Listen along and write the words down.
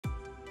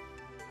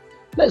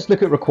Let's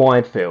look at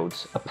required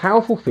fields, a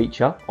powerful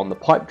feature on the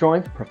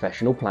Pipedrive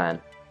professional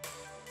plan.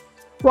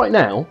 Right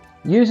now,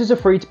 users are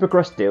free to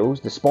progress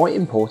deals despite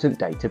important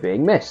data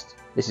being missed.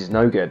 This is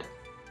no good.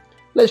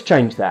 Let's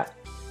change that.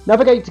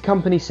 Navigate to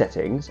Company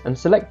Settings and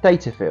select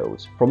Data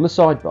Fields from the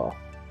sidebar.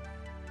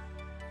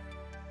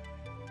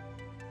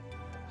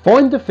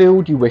 Find the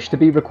field you wish to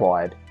be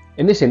required.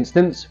 In this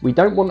instance, we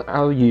don't want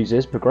our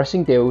users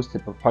progressing deals to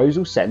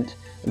proposal sent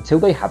until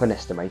they have an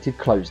estimated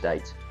close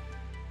date.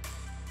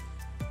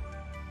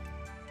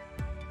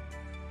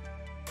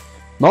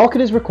 Mark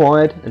it as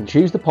required and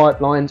choose the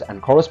pipelines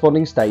and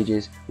corresponding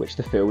stages which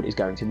the field is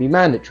going to be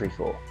mandatory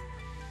for.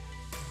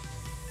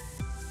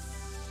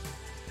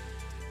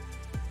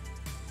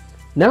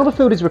 Now the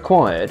field is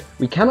required,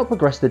 we cannot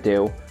progress the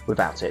deal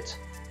without it.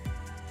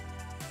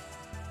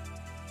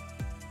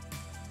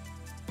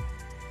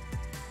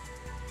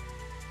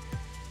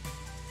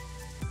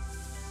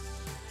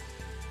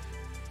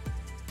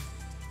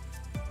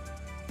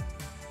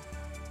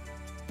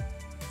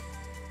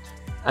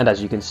 And as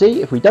you can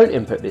see, if we don't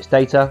input this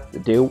data, the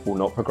deal will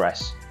not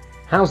progress.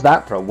 How's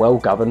that for a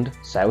well-governed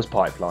sales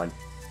pipeline?